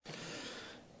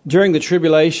During the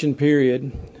tribulation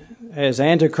period, as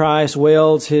Antichrist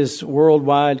wields his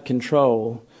worldwide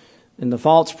control, and the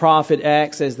false prophet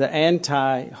acts as the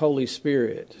anti-Holy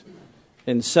Spirit,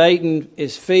 and Satan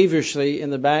is feverishly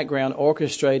in the background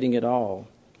orchestrating it all,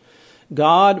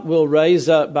 God will raise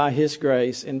up by His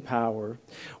grace and power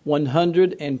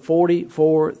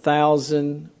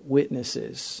 144,000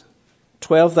 witnesses,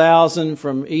 12,000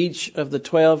 from each of the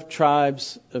 12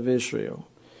 tribes of Israel.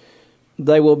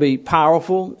 They will be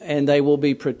powerful and they will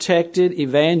be protected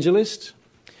evangelists,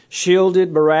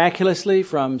 shielded miraculously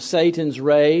from Satan's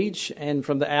rage and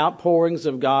from the outpourings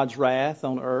of God's wrath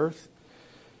on earth.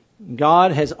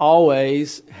 God has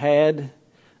always had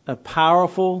a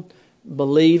powerful,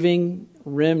 believing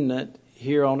remnant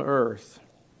here on earth.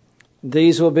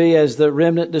 These will be as the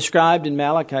remnant described in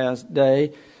Malachi's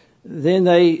day. Then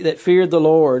they that feared the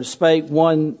Lord spake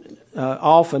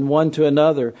often one to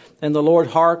another, and the Lord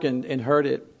hearkened and heard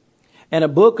it. And a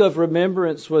book of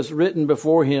remembrance was written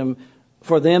before Him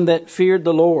for them that feared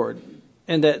the Lord,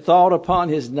 and that thought upon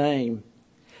His name.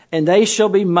 And they shall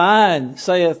be mine,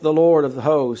 saith the Lord of the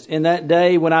host, in that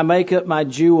day when I make up my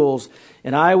jewels,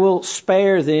 and I will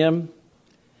spare them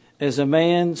as a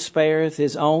man spareth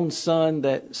his own son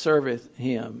that serveth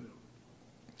him.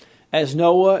 As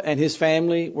Noah and his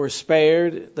family were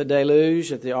spared the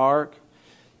deluge at the ark,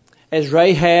 as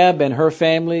Rahab and her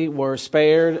family were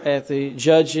spared at the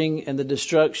judging and the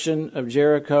destruction of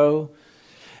Jericho,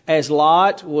 as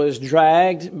Lot was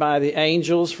dragged by the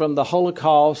angels from the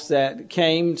Holocaust that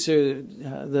came to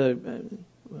the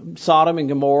Sodom and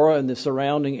Gomorrah and the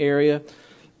surrounding area,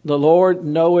 the Lord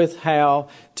knoweth how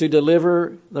to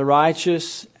deliver the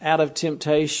righteous out of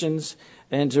temptations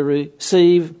and to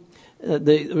reserve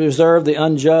the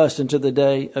unjust unto the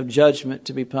day of judgment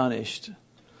to be punished.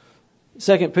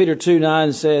 2 Peter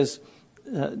 2:9 says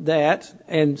that,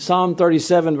 and Psalm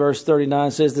 37 verse 39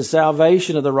 says, the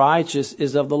salvation of the righteous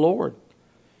is of the Lord.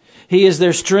 He is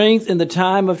their strength in the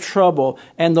time of trouble,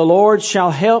 and the Lord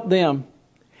shall help them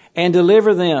and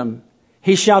deliver them.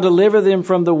 He shall deliver them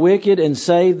from the wicked and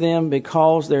save them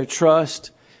because their trust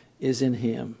is in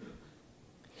Him.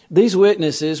 These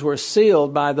witnesses were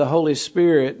sealed by the Holy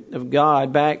Spirit of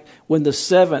God back when the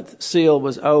seventh seal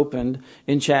was opened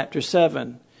in chapter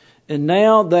 7. And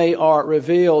now they are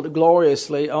revealed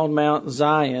gloriously on Mount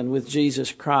Zion with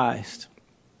Jesus Christ.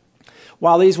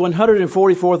 While these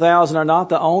 144,000 are not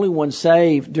the only ones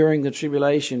saved during the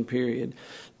tribulation period,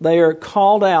 they are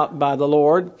called out by the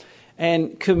Lord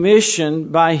and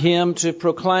commissioned by Him to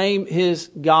proclaim His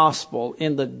gospel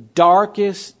in the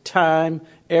darkest time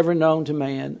ever known to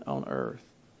man on earth.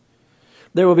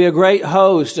 There will be a great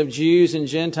host of Jews and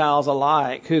Gentiles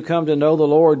alike who come to know the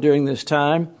Lord during this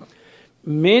time.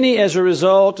 Many as a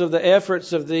result of the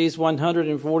efforts of these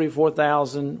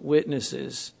 144,000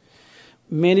 witnesses.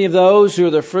 Many of those who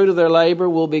are the fruit of their labor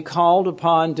will be called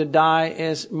upon to die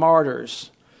as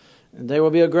martyrs. And there will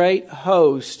be a great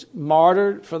host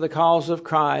martyred for the cause of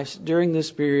Christ during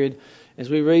this period. As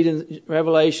we read in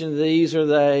Revelation, these are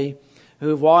they who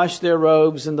have washed their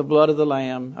robes in the blood of the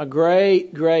Lamb. A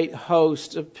great, great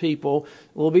host of people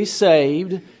will be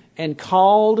saved and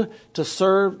called to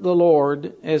serve the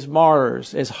Lord as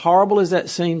martyrs. As horrible as that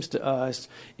seems to us,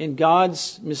 in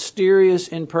God's mysterious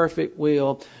and perfect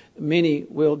will, many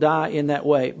will die in that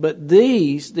way. But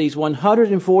these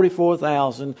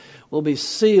 144,000 will be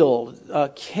sealed,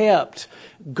 kept,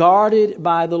 guarded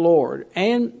by the Lord.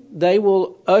 And they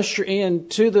will usher in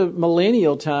to the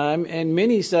millennial time, and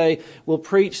many say will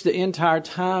preach the entire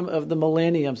time of the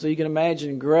millennium. So you can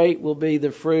imagine great will be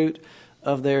the fruit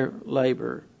of their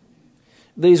labor.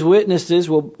 These witnesses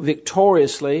will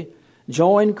victoriously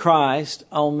join Christ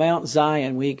on Mount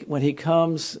Zion when He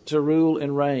comes to rule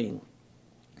and reign.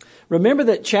 Remember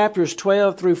that chapters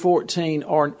 12 through 14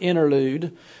 are an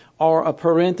interlude or a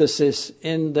parenthesis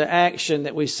in the action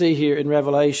that we see here in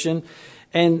Revelation.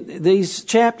 And these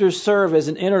chapters serve as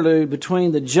an interlude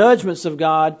between the judgments of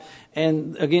God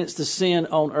and against the sin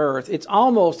on earth. It's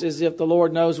almost as if the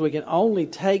Lord knows we can only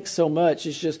take so much.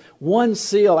 It's just one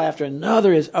seal after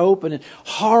another is open and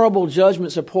horrible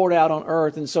judgments are poured out on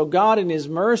earth. And so God in His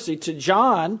mercy to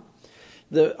John,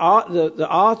 the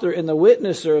author and the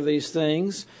witnesser of these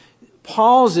things,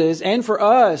 pauses, and for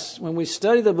us, when we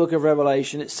study the book of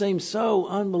Revelation, it seems so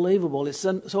unbelievable. It's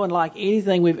so unlike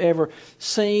anything we've ever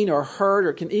seen or heard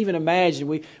or can even imagine.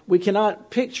 We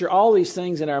cannot picture all these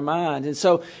things in our mind. And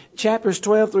so chapters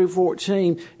 12 through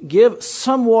 14 give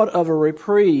somewhat of a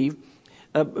reprieve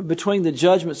between the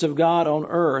judgments of God on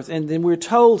earth. And then we're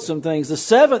told some things. The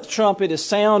seventh trumpet is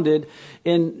sounded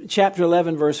in chapter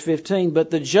 11, verse 15,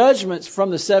 but the judgments from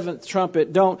the seventh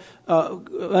trumpet don't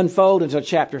unfold until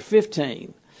chapter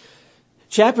 15.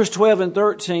 Chapters 12 and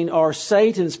 13 are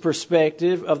Satan's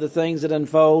perspective of the things that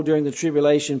unfold during the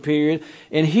tribulation period.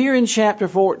 And here in chapter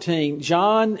 14,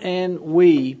 John and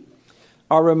we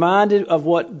are reminded of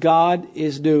what God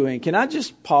is doing. Can I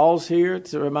just pause here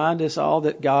to remind us all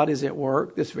that God is at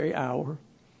work this very hour?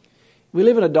 We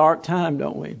live in a dark time,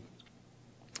 don't we?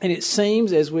 And it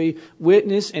seems as we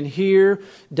witness and hear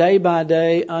day by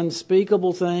day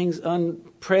unspeakable things,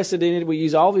 unprecedented. We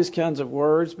use all these kinds of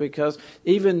words because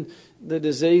even the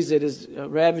disease that is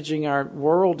ravaging our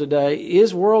world today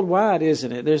is worldwide,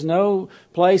 isn't it? There's no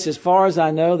place, as far as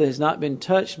I know, that has not been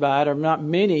touched by it, or not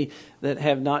many that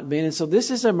have not been. And so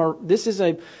this is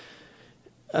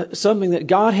something that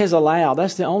God has allowed.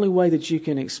 That's the only way that you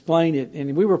can explain it.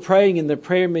 And we were praying in the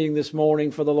prayer meeting this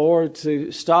morning for the Lord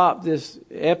to stop this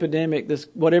epidemic, this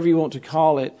whatever you want to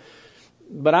call it.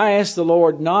 But I asked the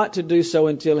Lord not to do so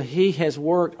until He has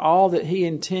worked all that He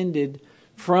intended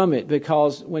from it.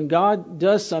 Because when God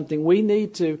does something, we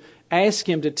need to ask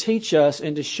Him to teach us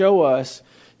and to show us.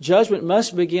 Judgment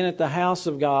must begin at the house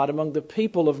of God, among the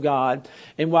people of God.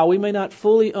 And while we may not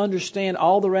fully understand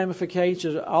all the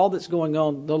ramifications, all that's going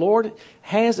on, the Lord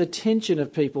has attention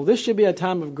of people. This should be a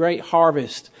time of great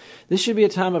harvest. This should be a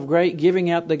time of great giving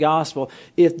out the gospel.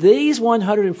 If these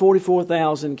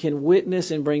 144,000 can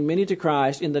witness and bring many to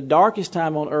Christ in the darkest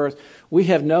time on earth, we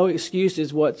have no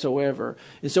excuses whatsoever.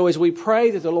 And so as we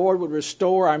pray that the Lord would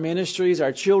restore our ministries,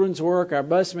 our children's work, our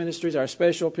bus ministries, our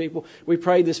special people, we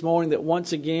prayed this morning that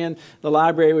once again the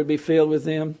library would be filled with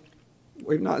them.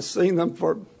 We've not seen them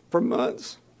for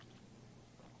months.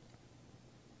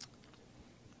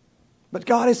 But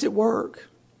God is at work.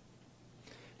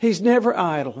 He's never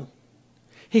idle.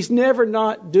 He's never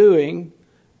not doing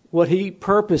what He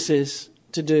purposes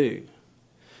to do.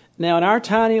 Now, in our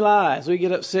tiny lives, we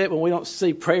get upset when we don't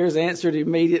see prayers answered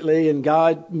immediately and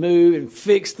God move and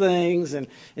fix things and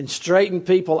straighten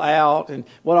people out and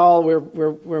what all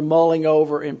we're mulling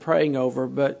over and praying over.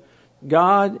 But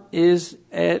God is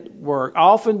at work,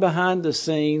 often behind the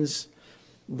scenes,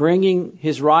 bringing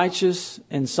His righteous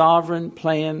and sovereign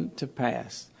plan to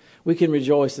pass. We can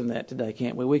rejoice in that today,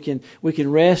 can't we? We can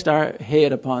rest our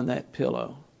head upon that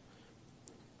pillow.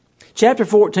 Chapter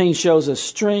 14 shows us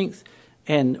strength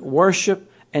and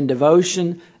worship and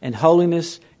devotion and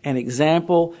holiness and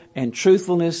example and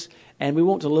truthfulness. And we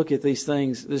want to look at these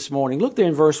things this morning. Look there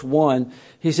in verse 1.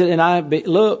 He said, And I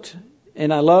looked,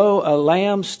 and lo, a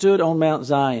lamb stood on Mount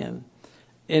Zion,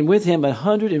 and with him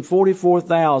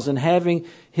 144,000, having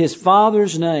his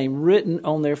Father's name written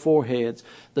on their foreheads.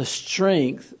 The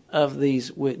strength of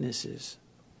these witnesses.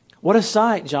 What a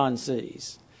sight John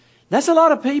sees. That's a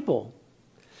lot of people.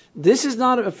 This is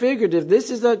not a figurative. This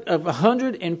is of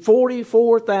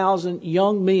 144,000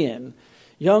 young men,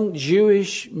 young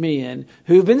Jewish men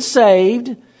who've been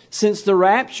saved since the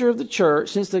rapture of the church,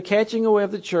 since the catching away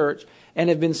of the church, and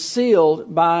have been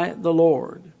sealed by the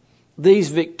Lord. These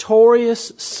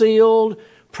victorious, sealed,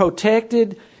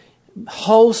 protected,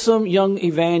 wholesome young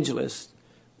evangelists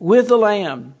with the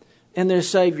Lamb and their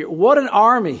Savior. What an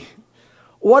army.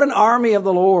 What an army of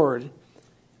the Lord.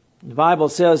 The Bible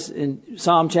says in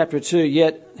Psalm chapter 2,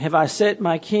 Yet have I set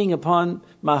my King upon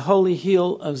my holy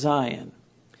hill of Zion.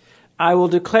 I will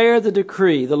declare the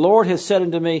decree. The Lord has said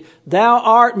unto me, Thou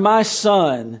art my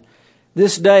son.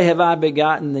 This day have I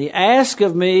begotten thee. Ask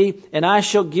of me, and I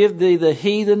shall give thee the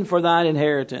heathen for thine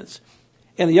inheritance,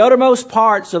 and the uttermost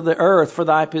parts of the earth for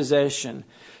thy possession.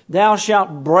 Thou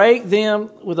shalt break them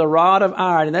with a rod of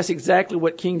iron. And that's exactly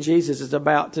what King Jesus is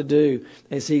about to do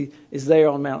as He is there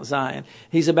on Mount Zion.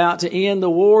 He's about to end the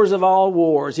wars of all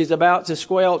wars. He's about to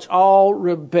squelch all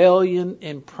rebellion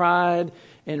and pride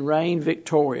and reign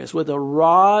victorious. With a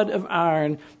rod of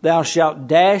iron thou shalt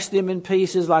dash them in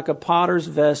pieces like a potter's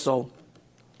vessel.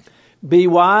 Be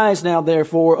wise now,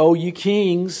 therefore, O you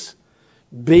kings.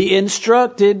 Be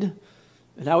instructed.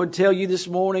 And I would tell you this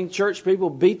morning, church people,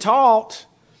 be taught.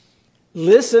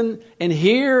 Listen and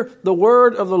hear the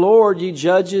word of the Lord, ye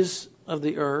judges of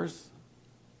the earth.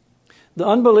 The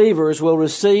unbelievers will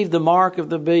receive the mark of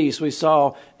the beast we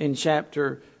saw in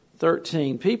chapter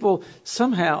 13. People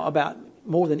somehow, about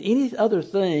more than any other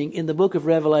thing in the book of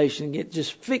Revelation, get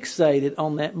just fixated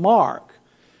on that mark.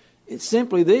 It's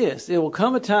simply this. There will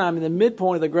come a time in the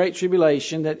midpoint of the Great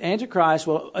Tribulation that Antichrist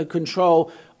will control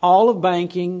all of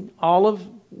banking, all of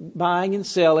buying and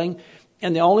selling,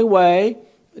 and the only way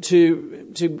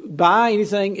to buy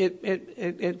anything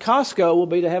at Costco will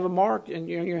be to have a mark in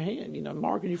your hand,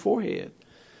 mark on your forehead,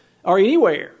 or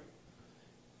anywhere.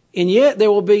 And yet there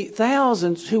will be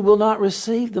thousands who will not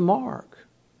receive the mark.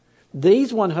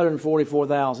 These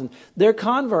 144,000, they're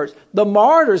converts. The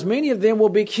martyrs, many of them will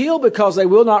be killed because they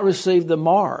will not receive the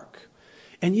mark.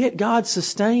 And yet God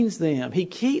sustains them. He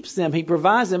keeps them. He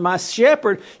provides them. My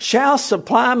shepherd shall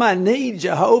supply my need.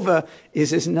 Jehovah is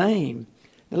his name.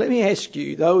 Now let me ask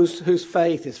you, those whose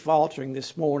faith is faltering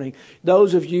this morning,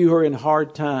 those of you who are in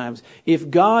hard times,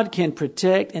 if God can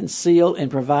protect and seal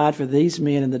and provide for these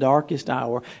men in the darkest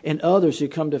hour and others who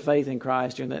come to faith in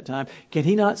Christ during that time, can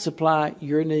he not supply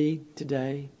your need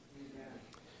today?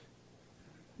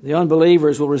 The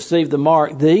unbelievers will receive the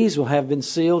mark. These will have been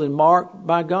sealed and marked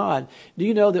by God. Do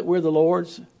you know that we're the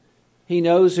Lord's? He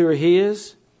knows who are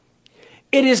his.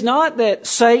 It is not that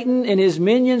Satan and his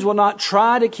minions will not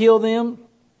try to kill them.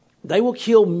 They will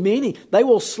kill many. They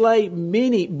will slay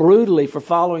many brutally for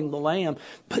following the Lamb.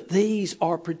 But these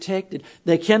are protected.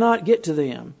 They cannot get to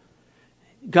them.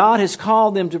 God has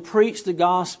called them to preach the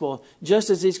gospel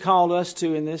just as he's called us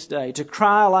to in this day. To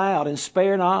cry aloud and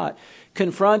spare not.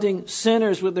 Confronting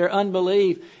sinners with their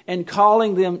unbelief and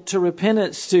calling them to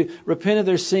repentance, to repent of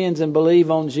their sins and believe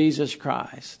on Jesus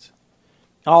Christ.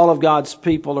 All of God's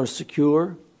people are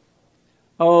secure.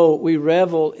 Oh, we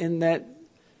revel in that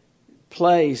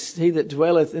place. He that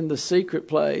dwelleth in the secret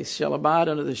place shall abide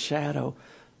under the shadow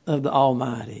of the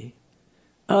Almighty.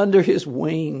 Under his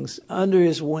wings,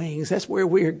 that's where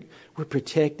we're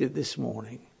protected this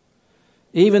morning.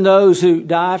 Even those who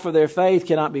die for their faith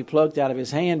cannot be plucked out of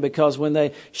his hand, because when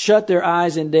they shut their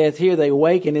eyes in death here, they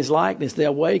awake in his likeness. They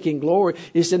awake in glory.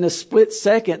 It's in a split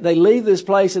second. They leave this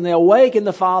place and they awake in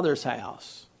the Father's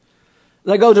house.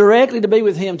 They go directly to be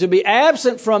with him. To be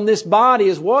absent from this body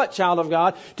is what, child of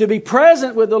God? To be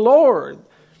present with the Lord.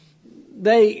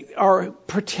 They are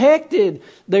protected.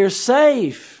 They're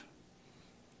safe.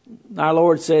 Our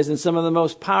Lord says in some of the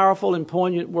most powerful and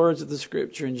poignant words of the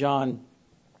Scripture in John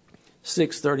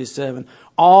 6:37,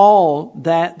 all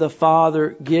that the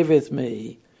Father giveth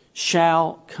me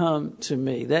shall come to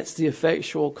me. That's the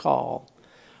effectual call.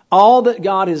 All that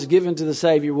God has given to the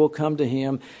Savior will come to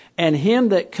him, and him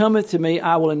that cometh to me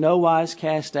I will in no wise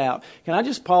cast out. Can I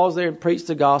just pause there and preach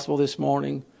the gospel this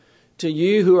morning? To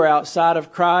you who are outside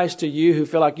of Christ, to you who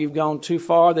feel like you've gone too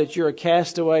far, that you're a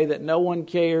castaway, that no one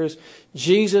cares,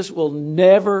 Jesus will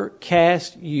never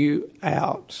cast you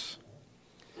out.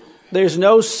 There's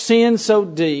no sin so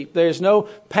deep. There's no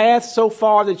path so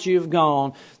far that you've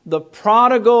gone. The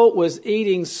prodigal was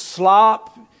eating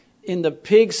slop in the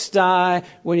pigsty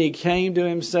when he came to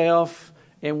himself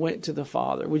and went to the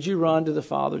Father. Would you run to the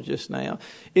Father just now?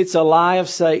 It's a lie of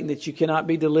Satan that you cannot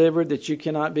be delivered, that you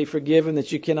cannot be forgiven,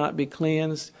 that you cannot be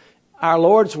cleansed. Our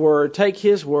Lord's word, take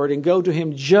his word and go to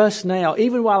him just now,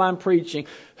 even while I'm preaching.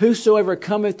 Whosoever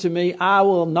cometh to me, I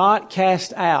will not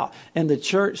cast out. And the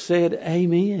church said,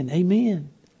 amen,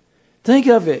 amen. Think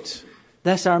of it.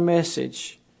 That's our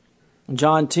message.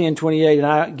 John 10:28, and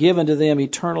I give unto them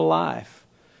eternal life.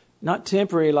 Not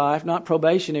temporary life, not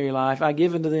probationary life. I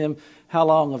give unto them how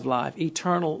long of life?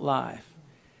 Eternal life.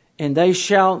 And they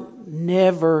shall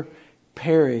never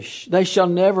perish. They shall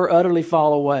never utterly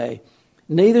fall away.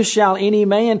 Neither shall any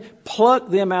man pluck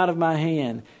them out of my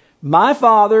hand. My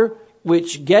Father,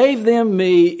 which gave them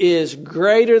me, is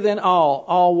greater than all.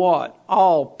 All what?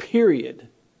 All, period.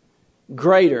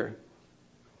 Greater.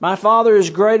 My Father is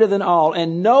greater than all,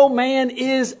 and no man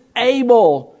is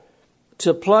able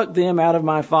to pluck them out of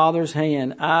my Father's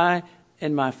hand. I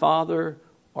and my Father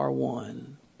are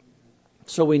one.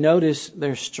 So we notice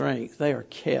their strength. They are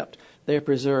kept. They're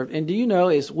preserved. And do you know,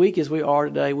 as weak as we are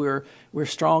today, we're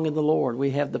strong in the Lord.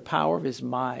 We have the power of his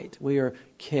might. We are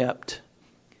kept.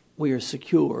 We are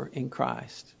secure in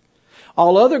Christ.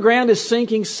 All other ground is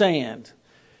sinking sand.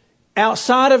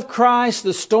 Outside of Christ,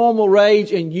 the storm will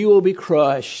rage and you will be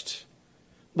crushed.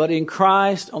 But in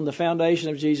Christ, on the foundation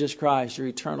of Jesus Christ, you're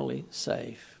eternally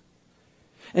safe.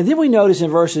 And then we notice in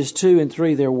verses 2 and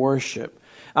 3 their worship.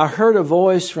 I heard a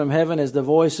voice from heaven as the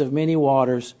voice of many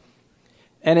waters,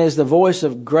 and as the voice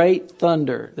of great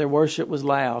thunder. Their worship was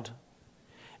loud.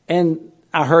 And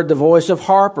I heard the voice of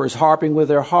harpers harping with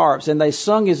their harps, and they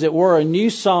sung, as it were, a new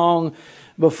song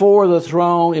before the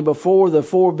throne and before the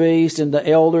four beasts and the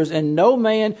elders. And no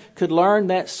man could learn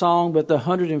that song but the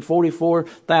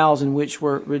 144,000 which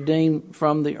were redeemed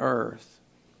from the earth.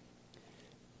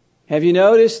 Have you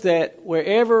noticed that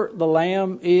wherever the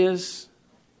Lamb is,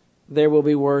 there will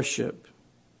be worship?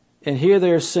 And here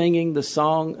they're singing the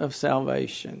song of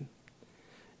salvation.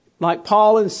 Like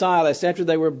Paul and Silas, after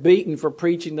they were beaten for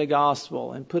preaching the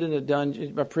gospel and put in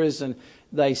a prison,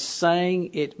 they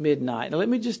sang at midnight. Now let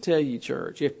me just tell you,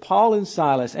 church, if Paul and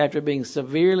Silas, after being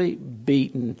severely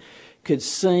beaten, could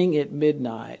sing at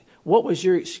midnight, what was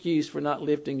your excuse for not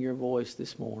lifting your voice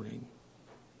this morning?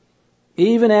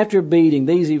 even after beating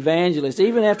these evangelists,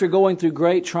 even after going through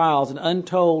great trials and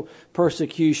untold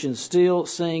persecutions, still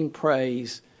sing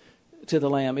praise to the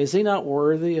Lamb. Is he not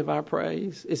worthy of our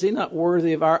praise? Is he not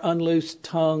worthy of our unloosed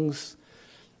tongues,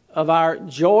 of our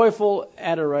joyful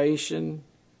adoration?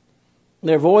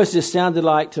 Their voices sounded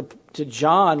like to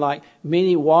John like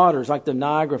many waters, like the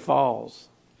Niagara Falls,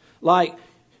 like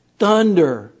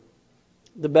thunder.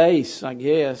 The bass, I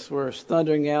guess, we're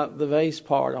thundering out the bass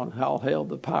part on All Hail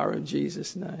the Power of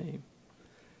Jesus' name.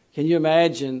 Can you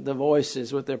imagine the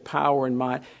voices with their power and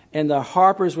might, and the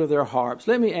harpers with their harps?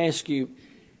 Let me ask you,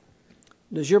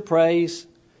 does your praise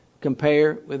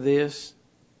compare with this?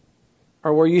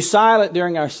 Or were you silent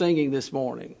during our singing this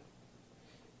morning?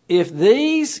 If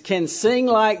these can sing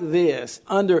like this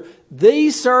under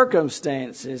these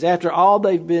circumstances after all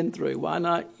they've been through, why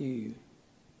not you?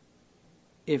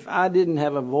 If I didn't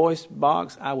have a voice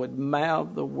box, I would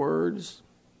mouth the words.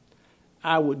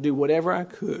 I would do whatever I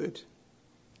could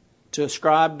to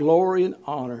ascribe glory and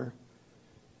honor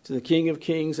to the King of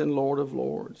Kings and Lord of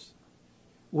Lords.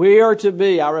 We are to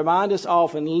be, I remind us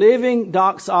often, living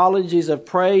doxologies of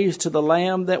praise to the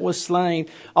Lamb that was slain.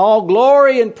 All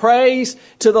glory and praise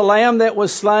to the Lamb that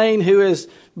was slain, who has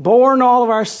borne all of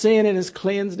our sin and has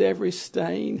cleansed every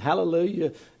stain.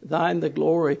 Hallelujah, thine the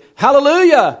glory.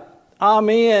 Hallelujah,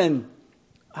 amen.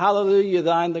 Hallelujah,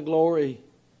 thine the glory.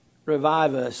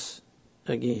 Revive us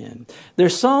again. Their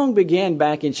song began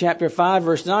back in chapter 5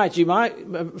 verse 9.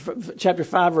 Chapter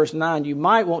 5 verse 9. You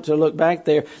might want to look back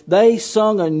there. They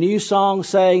sung a new song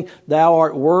saying, Thou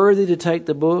art worthy to take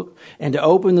the book and to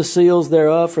open the seals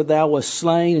thereof, for thou wast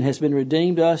slain and hast been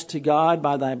redeemed us to God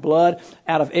by thy blood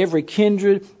out of every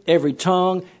kindred, every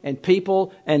tongue and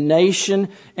people and nation,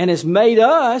 and has made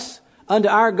us unto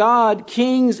our God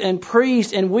kings and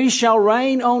priests, and we shall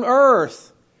reign on earth.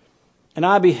 And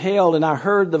I beheld, and I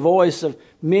heard the voice of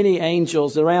many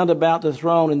angels around about the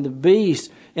throne, and the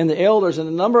beast, and the elders, and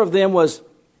the number of them was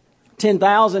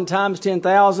 10,000 times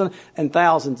 10,000, and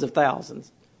thousands of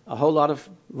thousands. A whole lot of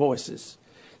voices,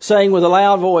 saying with a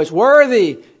loud voice,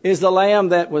 Worthy is the Lamb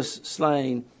that was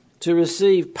slain to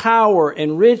receive power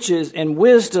and riches and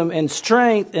wisdom and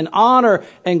strength and honor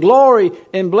and glory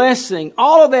and blessing.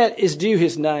 All of that is due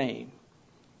his name.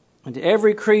 And to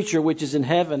every creature which is in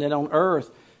heaven and on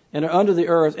earth and are under the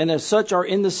earth, and as such are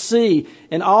in the sea,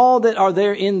 and all that are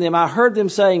there in them, I heard them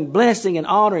saying, Blessing and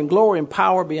honor and glory and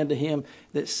power be unto him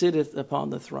that sitteth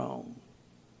upon the throne.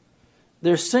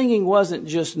 Their singing wasn't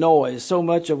just noise. So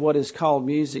much of what is called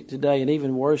music today, and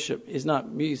even worship, is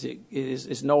not music.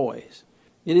 It's noise.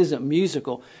 It isn't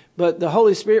musical. But the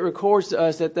Holy Spirit records to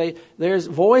us that their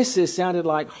voices sounded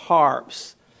like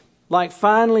harps, like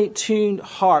finely tuned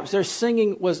harps. Their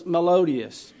singing was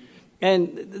melodious.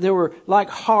 And they were like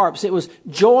harps. It was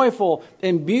joyful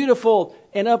and beautiful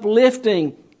and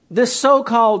uplifting. This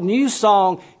so-called new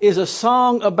song is a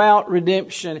song about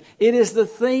redemption. It is the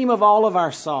theme of all of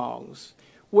our songs.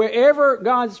 Wherever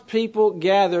God's people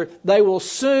gather, they will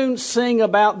soon sing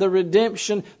about the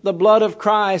redemption, the blood of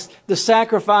Christ, the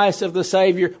sacrifice of the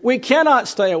Savior. We cannot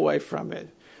stay away from it.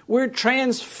 We're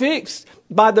transfixed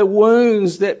by the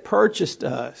wounds that purchased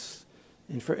us.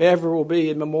 And forever will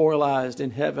be memorialized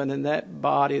in heaven in that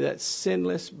body, that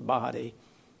sinless body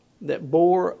that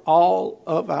bore all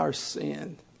of our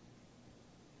sin,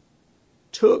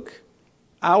 took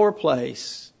our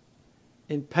place,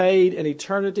 and paid an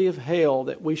eternity of hell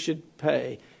that we should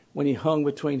pay when he hung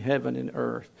between heaven and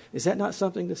earth. Is that not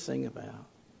something to sing about?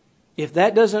 If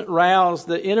that doesn't rouse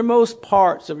the innermost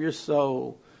parts of your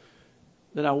soul,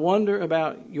 then I wonder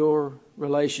about your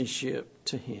relationship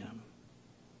to him.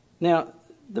 Now,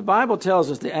 the Bible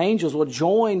tells us the angels will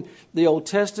join the Old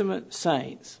Testament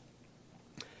saints,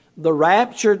 the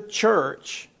raptured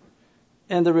church,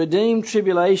 and the redeemed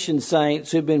tribulation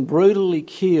saints who've been brutally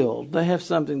killed. They have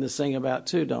something to sing about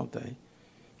too, don't they?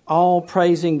 All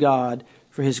praising God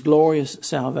for his glorious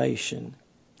salvation.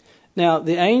 Now,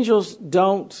 the angels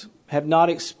have not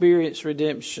experienced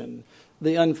redemption.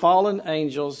 The unfallen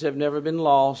angels have never been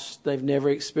lost. They've never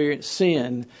experienced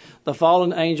sin. The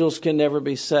fallen angels can never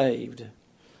be saved.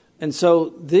 And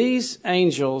so these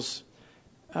angels,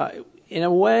 in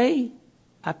a way,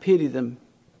 I pity them.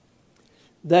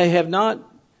 They have not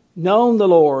known the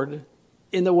Lord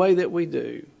in the way that we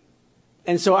do.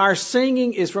 And so our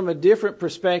singing is from a different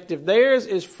perspective. Theirs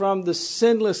is from the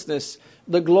sinlessness,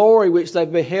 the glory which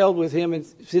they've beheld with him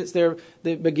since the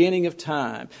beginning of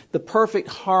time. The perfect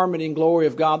harmony and glory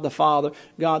of God the Father,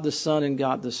 God the Son, and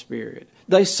God the Spirit.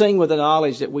 They sing with a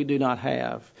knowledge that we do not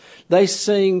have. They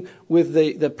sing with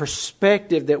the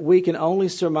perspective that we can only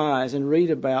surmise and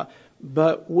read about,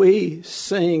 but we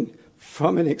sing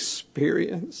from an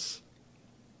experience.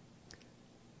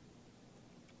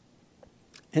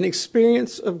 an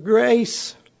experience of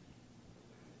grace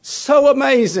so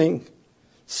amazing,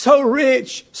 so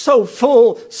rich, so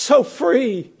full, so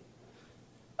free.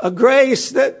 A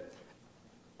grace that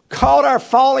caught our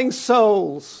falling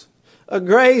souls. A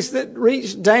grace that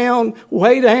reached down,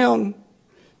 way down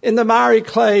in the miry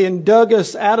clay and dug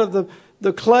us out of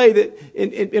the clay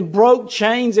that and broke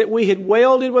chains that we had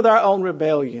welded with our own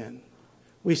rebellion.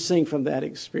 We sing from that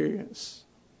experience.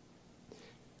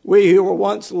 We who were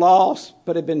once lost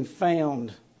but have been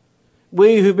found.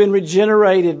 We who've been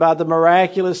regenerated by the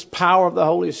miraculous power of the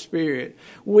Holy Spirit.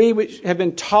 We which have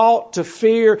been taught to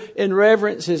fear and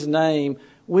reverence His name.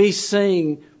 We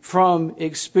sing from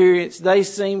experience. They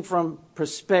sing from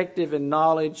perspective and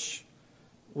knowledge.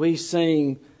 We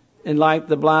sing, and like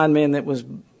the blind man that was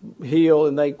healed,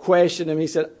 and they questioned him. He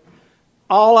said,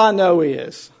 all I know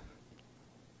is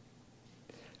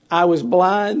I was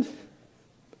blind,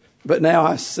 but now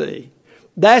I see.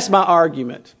 That's my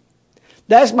argument.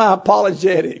 That's my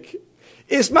apologetic.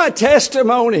 It's my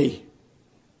testimony.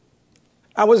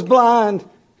 I was blind,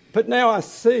 but now I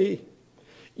see.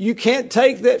 You can't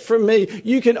take that from me.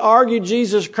 You can argue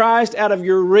Jesus Christ out of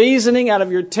your reasoning, out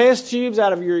of your test tubes,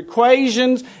 out of your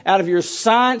equations, out of your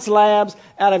science labs,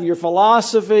 out of your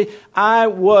philosophy. I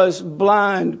was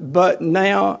blind, but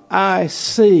now I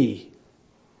see.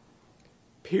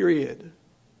 Period.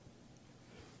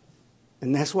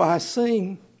 And that's why I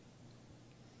sing.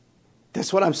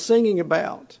 That's what I'm singing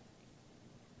about.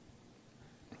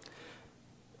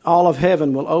 All of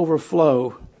heaven will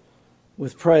overflow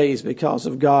with praise because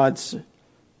of God's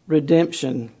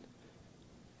redemption,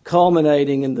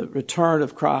 culminating in the return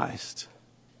of Christ.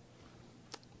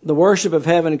 The worship of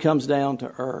heaven comes down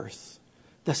to earth.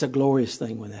 That's a glorious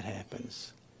thing when that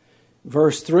happens.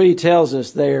 Verse 3 tells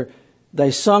us there,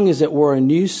 they sung as it were a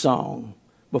new song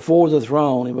before the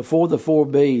throne and before the four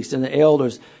beasts and the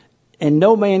elders. And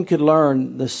no man could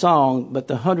learn the song but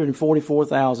the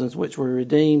 144,000 which were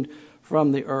redeemed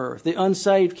from the earth. The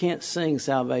unsaved can't sing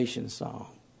salvation song.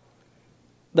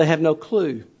 They have no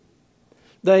clue.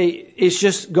 It's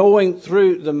just going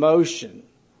through the motion.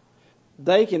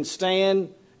 They can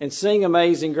stand and sing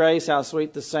Amazing Grace, how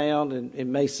sweet the sound,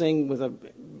 and may sing with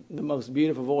the most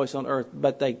beautiful voice on earth,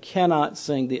 but they cannot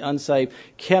sing, the unsaved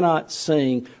cannot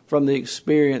sing from the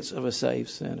experience of a saved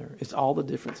sinner. It's all the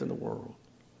difference in the world.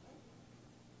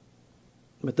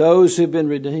 But those who've been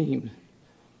redeemed,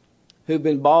 who've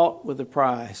been bought with a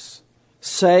price,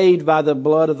 saved by the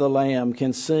blood of the Lamb,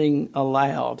 can sing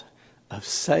aloud of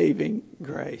saving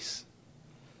grace.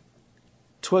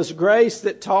 'Twas grace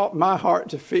that taught my heart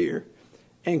to fear,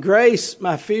 and grace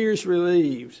my fears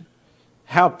relieved.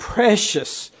 How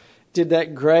precious did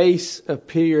that grace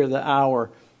appear the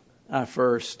hour I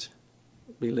first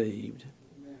believed.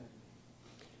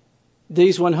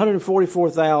 These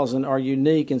 144,000 are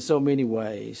unique in so many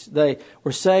ways. They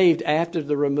were saved after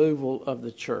the removal of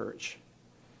the church.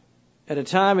 At a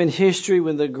time in history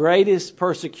when the greatest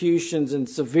persecutions and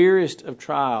severest of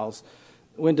trials,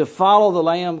 when to follow the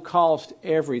Lamb cost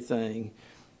everything,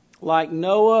 like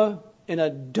Noah in a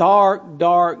dark,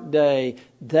 dark day,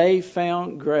 they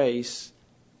found grace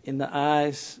in the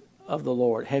eyes of the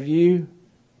Lord. Have you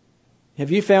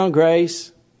found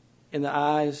grace in the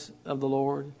eyes of the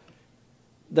Lord?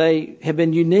 They have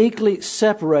been uniquely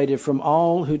separated from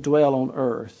all who dwell on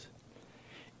earth.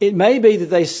 It may be that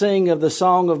they sing of the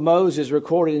song of Moses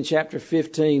recorded in chapter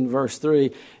 15, verse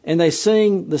 3. And they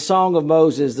sing the song of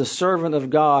Moses, the servant of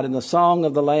God, and the song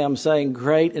of the Lamb, saying,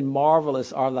 great and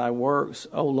marvelous are thy works,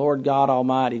 O Lord God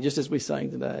Almighty, just as we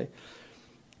sang today.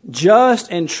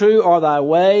 Just and true are thy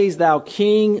ways, thou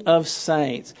King of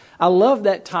saints. I love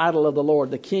that title of the Lord,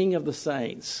 the King of the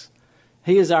saints.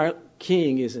 He is our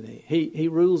King, isn't he? He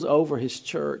rules over his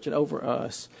church and over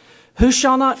us. Who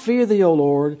shall not fear thee, O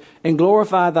Lord, and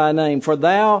glorify thy name? For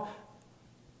thou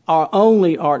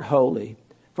only art holy.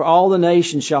 For all the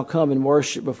nations shall come and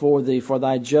worship before thee, for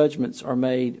thy judgments are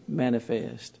made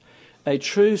manifest. A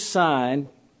true sign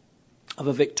of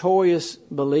a victorious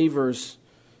believer's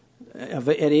at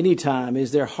any time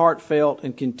is their heartfelt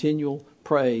and continual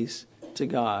praise to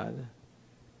God.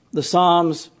 The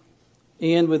Psalms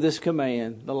end with this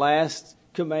command. The last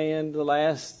command, the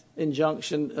last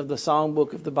injunction of the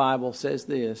songbook of the Bible says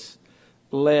this: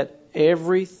 let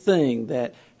everything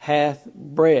that hath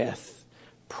breath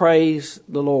praise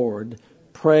the Lord.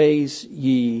 Praise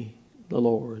ye the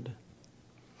Lord.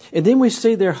 And then we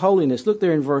see their holiness. Look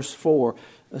there in verse 4.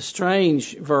 A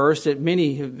strange verse that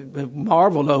many have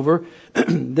marveled over.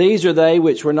 These are they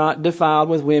which were not defiled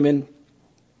with women,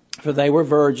 for they were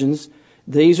virgins.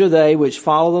 These are they which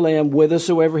follow the Lamb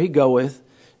whithersoever he goeth.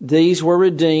 These were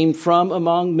redeemed from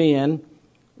among men.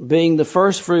 being the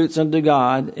first fruits unto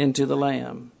God and to the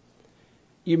Lamb.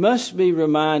 You must be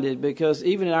reminded, because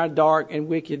even in our dark and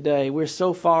wicked day, we're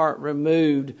so far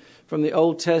removed from the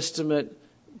Old Testament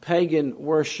pagan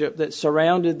worship that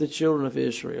surrounded the children of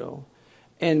Israel,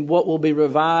 and what will be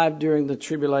revived during the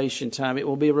tribulation time. It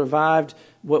will be revived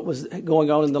what was going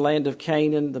on in the land of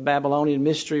Canaan, the Babylonian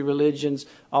mystery religions,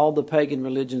 all the pagan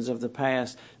religions of the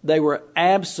past. They were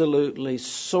absolutely,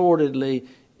 sordidly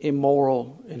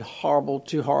immoral and horrible,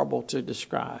 too horrible to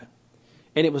describe.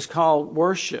 And it was called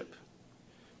worship.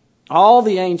 All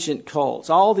the ancient cults,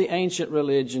 all the ancient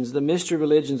religions, the mystery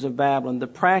religions of Babylon, the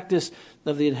practice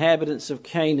of the inhabitants of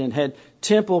Canaan had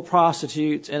temple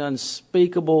prostitutes and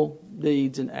unspeakable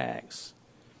deeds and acts.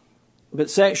 But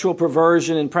sexual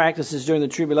perversion and practices during the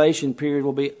tribulation period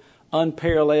will be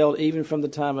unparalleled even from the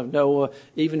time of Noah,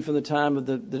 even from the time of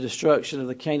the destruction of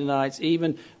the Canaanites,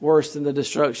 even worse than the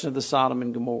destruction of the Sodom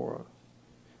and Gomorrah.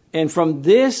 And from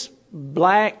this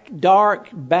black, dark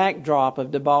backdrop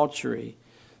of debauchery,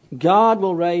 God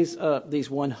will raise up these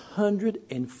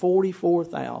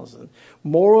 144,000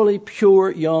 morally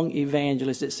pure young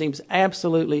evangelists. It seems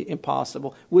absolutely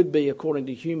impossible, would be according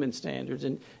to human standards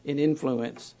and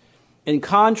influence. In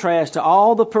contrast to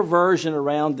all the perversion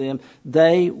around them,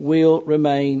 they will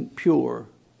remain pure.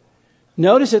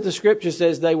 Notice that the Scripture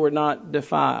says they were not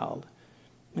defiled.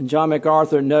 And John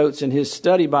MacArthur notes in his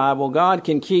study Bible, God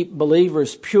can keep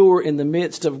believers pure in the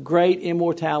midst of great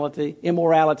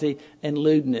immorality, and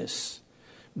lewdness.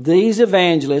 These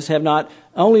evangelists have not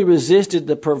only resisted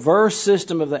the perverse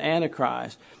system of the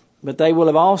Antichrist, but they will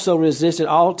have also resisted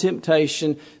all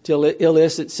temptation to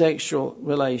illicit sexual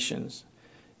relations.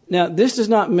 Now, this does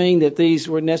not mean that these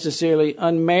were necessarily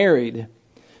unmarried,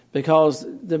 because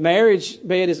the marriage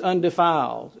bed is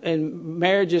undefiled and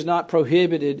marriage is not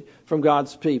prohibited from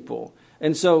God's people.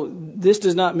 And so this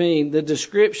does not mean, the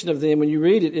description of them when you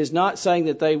read it is not saying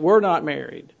that they were not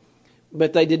married,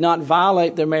 but they did not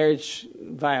violate their marriage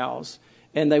vows,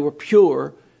 and they were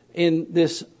pure in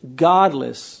this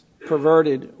godless,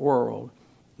 perverted world.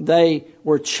 They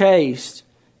were chaste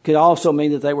could also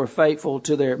mean that they were faithful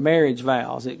to their marriage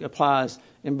vows. It applies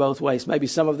in both ways. Maybe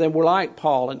some of them were like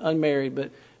Paul and unmarried,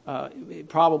 but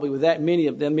probably with that many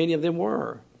of them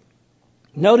were.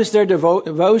 Notice their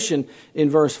devotion in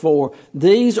verse 4.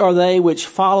 These are they which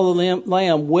follow the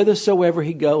Lamb whithersoever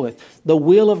he goeth. The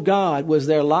will of God was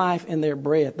their life and their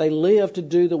breath. They lived to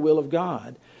do the will of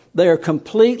God. They are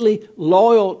completely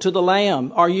loyal to the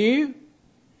Lamb. Are you?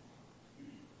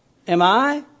 Am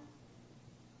I?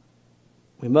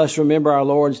 We must remember our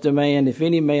Lord's demand, if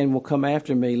any man will come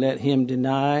after me, let him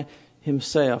deny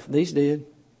himself. These did.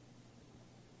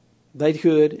 They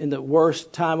could in the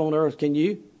worst time on earth. Can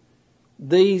you?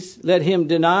 These, let him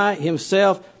deny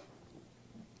himself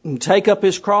and take up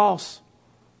his cross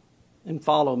and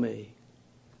follow me.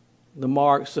 The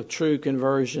marks of true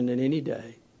conversion in any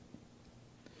day.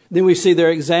 Then we see their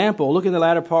example. Look in the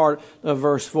latter part of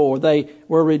verse 4. They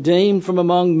were redeemed from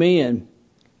among men,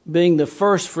 being the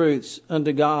first fruits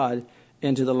unto God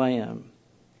and to the Lamb.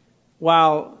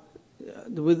 While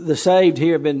the saved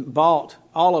here have been bought,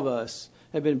 all of us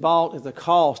have been bought at the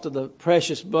cost of the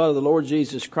precious blood of the Lord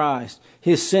Jesus Christ,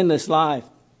 his sinless life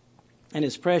and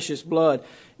his precious blood.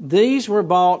 These were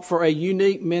bought for a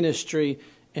unique ministry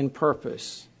and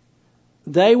purpose.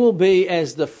 They will be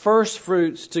as the first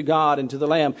fruits to God and to the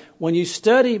Lamb. When you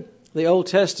study the Old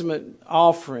Testament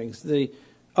offerings, the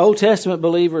Old Testament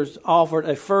believers offered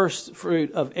a first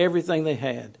fruit of everything they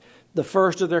had, the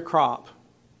first of their crop,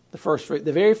 the first fruit.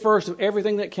 The very first of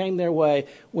everything that came their way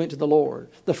went to the Lord.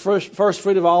 The first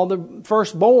fruit of all the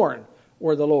firstborn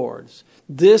were the Lord's.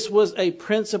 This was a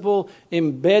principle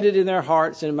embedded in their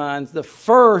hearts and minds. The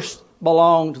first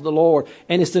belonged to the Lord.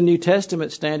 And it's the New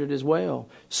Testament standard as well.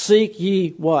 Seek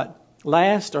ye what?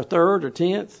 Last or third or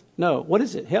 10th? No. What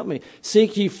is it? Help me.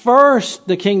 Seek ye first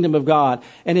the kingdom of God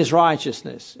and his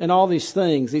righteousness. And all these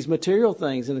things, these material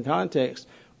things in the context,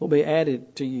 will be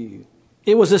added to you.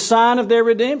 It was a sign of their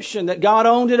redemption that God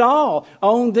owned it all,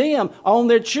 owned them, owned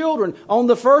their children, owned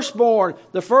the firstborn,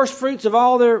 the first fruits of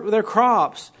all their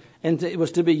crops. And it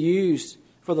was to be used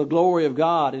for the glory of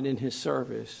God and in his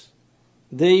service.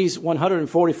 These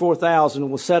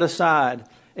 144,000 will set aside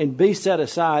and be set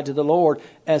aside to the Lord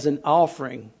as an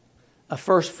offering, a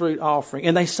first fruit offering.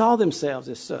 And they saw themselves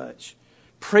as such,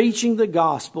 preaching the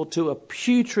gospel to a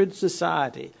putrid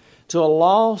society, to a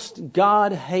lost,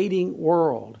 God-hating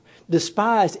world,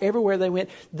 despised everywhere they went.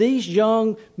 These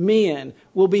young men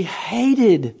will be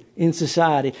hated in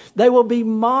society. They will be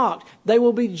mocked. They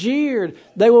will be jeered.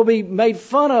 They will be made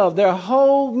fun of, their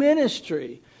whole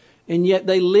ministry. And yet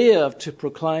they live to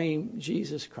proclaim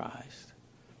Jesus Christ.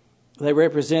 They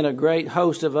represent a great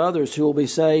host of others who will be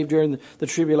saved during the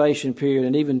tribulation period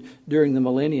and even during the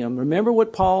millennium. Remember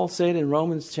what Paul said in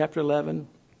Romans chapter 11,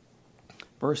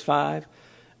 verse 5?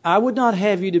 I would not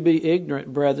have you to be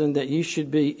ignorant, brethren, that you should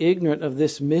be ignorant of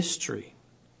this mystery.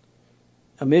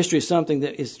 A mystery is something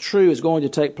that is true, is going to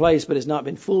take place, but has not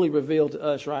been fully revealed to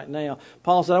us right now.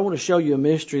 Paul said, I want to show you a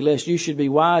mystery, lest you should be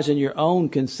wise in your own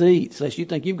conceits, lest you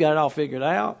think you've got it all figured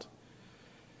out.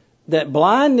 That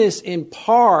blindness in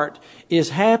part is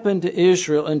happened to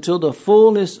Israel until the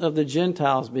fullness of the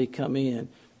Gentiles be come in.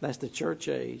 That's the church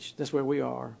age. That's where we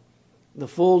are. The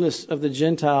fullness of the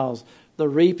Gentiles, the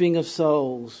reaping of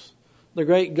souls, the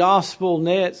great gospel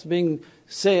nets being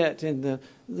set and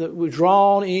we're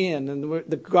drawn in, and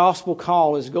the gospel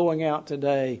call is going out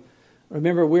today.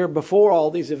 Remember, we're before all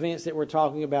these events that we're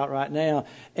talking about right now,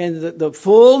 and the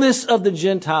fullness of the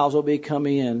Gentiles will be come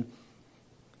in.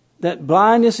 That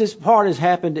blindness is part has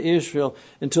happened to Israel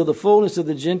until the fullness of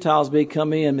the Gentiles be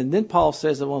come in. And then Paul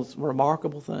says the most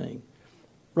remarkable thing.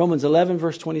 Romans 11,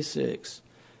 verse 26.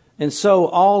 And so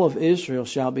all of Israel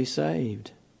shall be saved.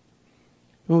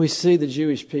 When we see the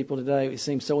Jewish people today, it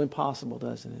seems so impossible,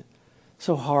 doesn't it?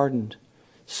 So hardened.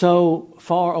 So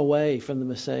far away from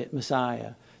the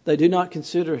Messiah. They do not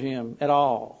consider him at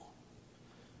all.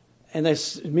 And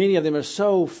many of them are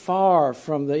so far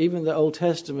from even the Old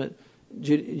Testament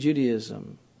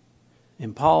Judaism.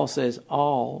 And Paul says,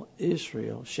 all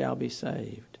Israel shall be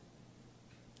saved.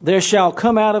 There shall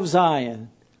come out of Zion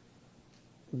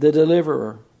the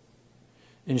deliverer,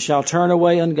 and shall turn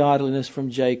away ungodliness from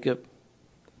Jacob.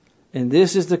 And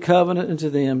this is the covenant unto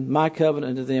them, my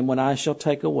covenant unto them, when I shall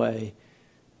take away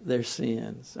their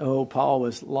sins. Oh, Paul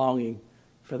was longing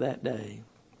for that day.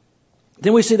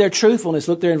 Then we see their truthfulness.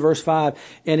 Look there in verse 5.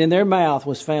 And in their mouth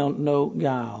was found no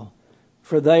guile,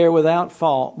 for they are without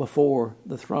fault before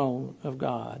the throne of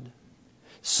God.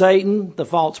 Satan, the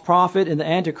false prophet, and the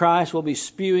Antichrist will be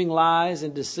spewing lies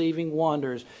and deceiving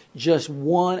wonders, just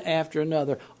one after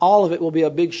another. All of it will be a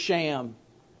big sham.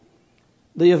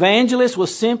 The evangelist will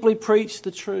simply preach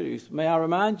the truth. May I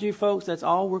remind you, folks, that's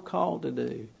all we're called to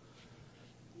do.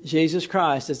 Jesus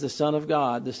Christ is the Son of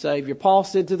God, the Savior. Paul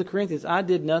said to the Corinthians, I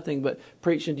did nothing but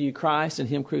preach unto you Christ and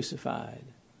Him crucified.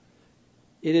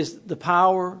 It is the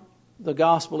power, the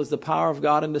gospel is the power of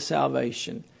God unto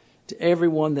salvation to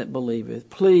everyone that believeth.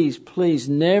 Please, please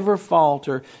never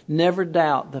falter, never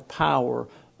doubt the power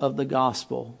of the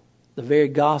gospel. The very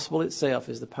gospel itself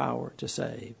is the power to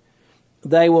save.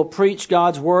 They will preach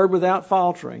God's word without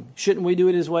faltering. Shouldn't we do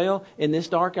it as well in this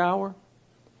dark hour?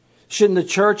 Shouldn't the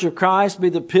church of Christ be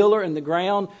the pillar and the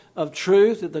ground of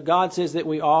truth that the God says that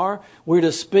we are? We're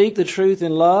to speak the truth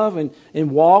in love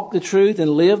and walk the truth and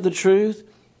live the truth.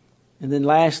 And then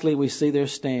lastly, we see their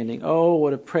standing. Oh,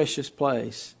 what a precious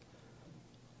place.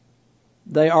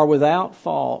 They are without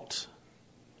fault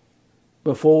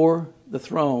before the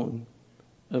throne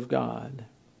of God.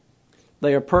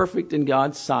 They are perfect in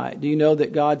God's sight. Do you know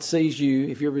that God sees you,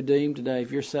 if you're redeemed today,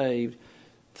 if you're saved,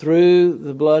 through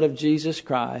the blood of Jesus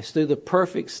Christ, through the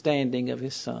perfect standing of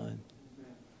His Son?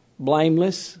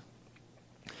 Blameless.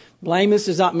 Blameless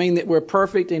does not mean that we're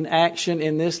perfect in action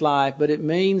in this life, but it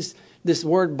means, this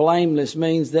word blameless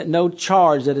means that no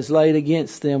charge that is laid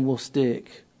against them will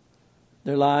stick.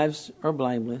 Their lives are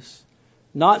blameless.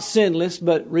 Not sinless,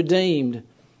 but redeemed,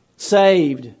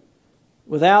 saved,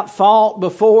 without fault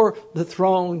before the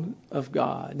throne of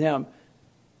God. Now,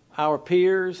 our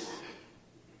peers,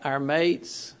 our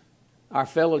mates, our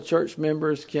fellow church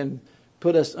members can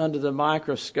put us under the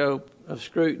microscope of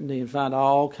scrutiny and find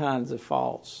all kinds of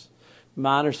faults.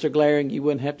 Mine are so glaring you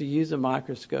wouldn't have to use a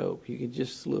microscope. You could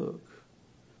just look.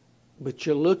 But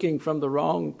you're looking from the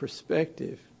wrong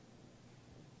perspective.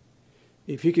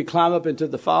 If you could climb up into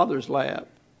the Father's lap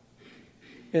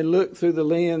and look through the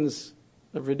lens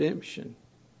of redemption,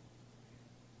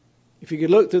 if you could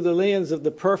look through the lens of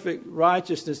the perfect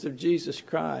righteousness of Jesus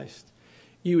Christ,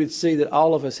 you would see that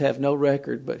all of us have no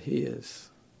record but His.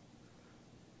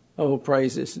 Oh,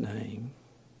 praise His name.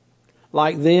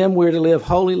 Like them, we're to live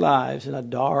holy lives in a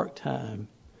dark time.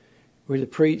 We're to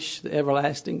preach the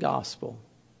everlasting gospel.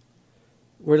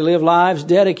 We're to live lives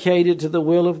dedicated to the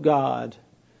will of God,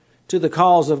 to the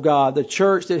cause of God, the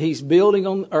church that He's building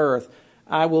on earth.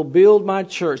 I will build my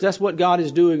church. That's what God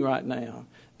is doing right now.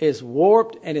 As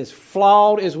warped and as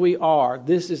flawed as we are,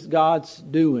 this is God's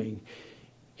doing.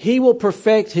 He will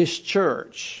perfect His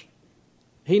church.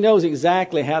 He knows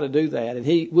exactly how to do that, and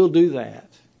He will do that.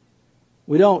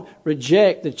 We don't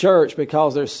reject the church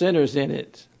because there's sinners in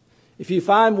it. If you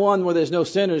find one where there's no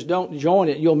sinners, don't join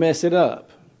it. You'll mess it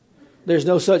up. There's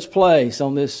no such place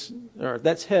on this earth.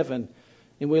 That's heaven.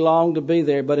 and we long to be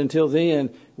there. But until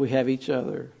then, we have each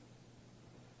other.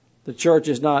 The church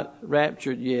is not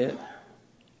raptured yet.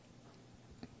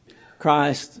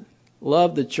 Christ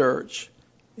loved the church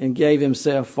and gave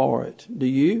himself for it. Do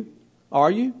you?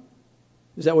 Are you?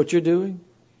 Is that what you're doing?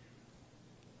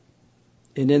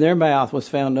 And in their mouth was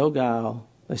found no guile.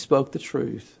 They spoke the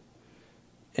truth.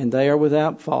 And they are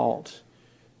without fault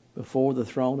before the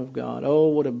throne of God. Oh,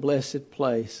 what a blessed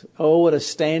place. Oh, what a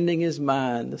standing is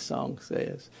mine, the song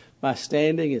says. My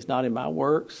standing is not in my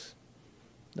works,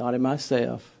 not in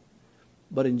myself,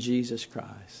 but in Jesus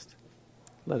Christ.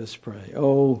 Let us pray.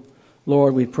 Oh,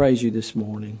 Lord, we praise you this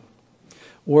morning.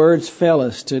 Words fail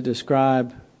us to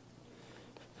describe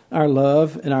our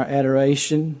love and our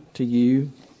adoration to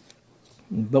you.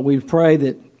 But we pray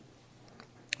that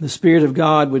the Spirit of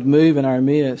God would move in our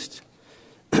midst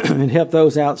and help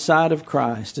those outside of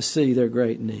Christ to see their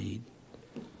great need.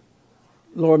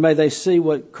 Lord, may they see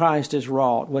what Christ has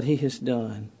wrought, what he has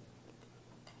done.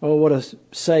 Oh, what a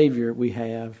Savior we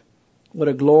have. What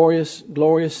a glorious,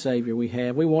 glorious Savior we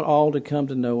have. We want all to come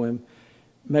to know him.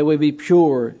 May we be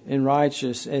pure and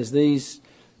righteous as these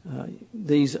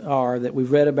are that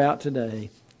we've read about today.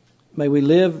 May we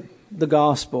live the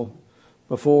gospel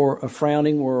before a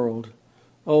frowning world.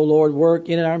 Oh, Lord, work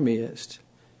in our midst.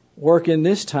 Work in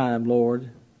this time,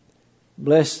 Lord.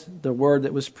 Bless the word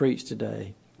that was preached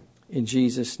today. In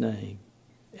Jesus' name,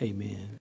 amen.